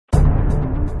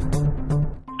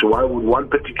So why would one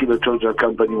particular tow truck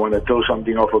company want to tow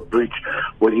something off a bridge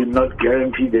when you're not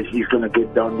guaranteed that he's going to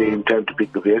get down there in time to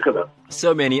pick the vehicle up?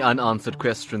 So many unanswered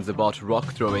questions about rock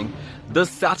throwing. This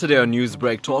Saturday on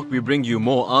NEWSBREAK Talk, we bring you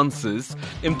more answers.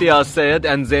 Imtiaz Sayed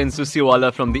and Zain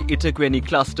Susiwala from the Itekweni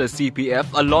Cluster CPF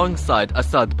alongside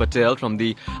Asad Patel from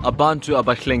the Abantu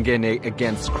Abahlengene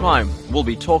Against Crime will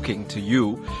be talking to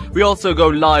you. We also go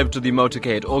live to the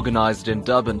motorcade organized in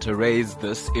Durban to raise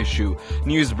this issue.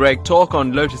 NEWSBREAK Talk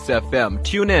on Lotus FM.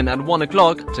 Tune in at 1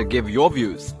 o'clock to give your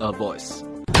views a voice.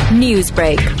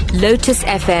 NEWSBREAK, Lotus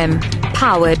FM,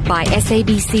 powered by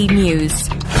SABC News.